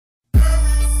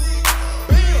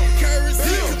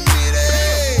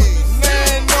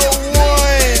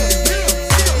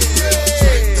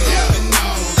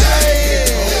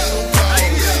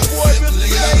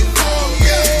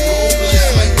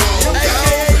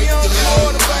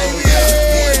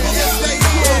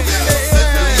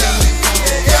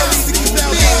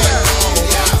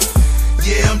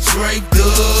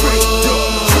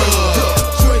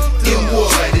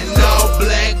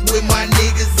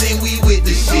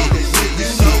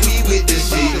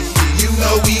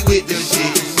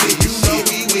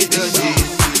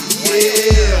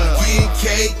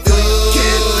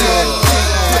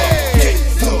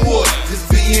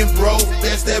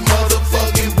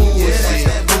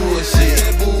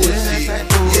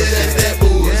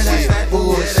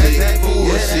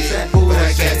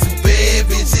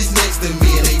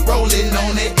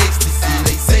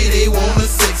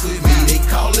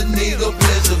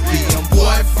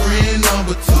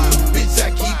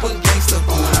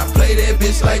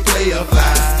way of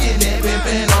life. Skinny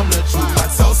pimpin', I'm the truth. I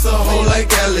toss a hoe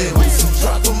like Alley Hoops,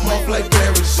 drop 'em off like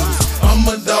parachutes. I'm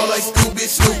a dog like Scooby,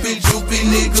 Snoopy, Droopy,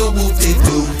 nigga,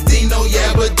 whoop-de-doo. Dino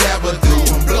yabba dabba do.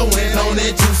 I'm blowing on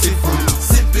that juicy fruit,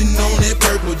 sipping on that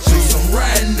purple juice. I'm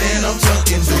riding and I'm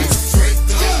chunking juice.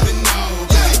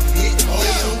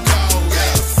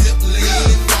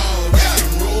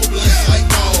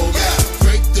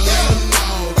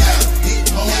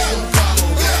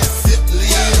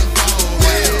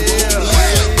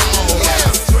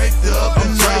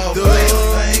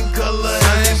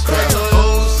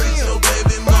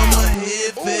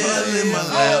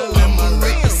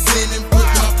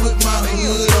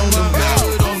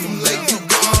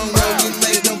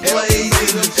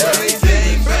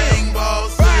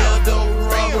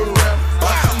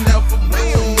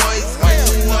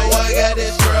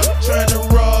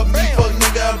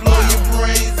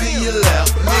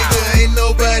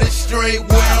 Straight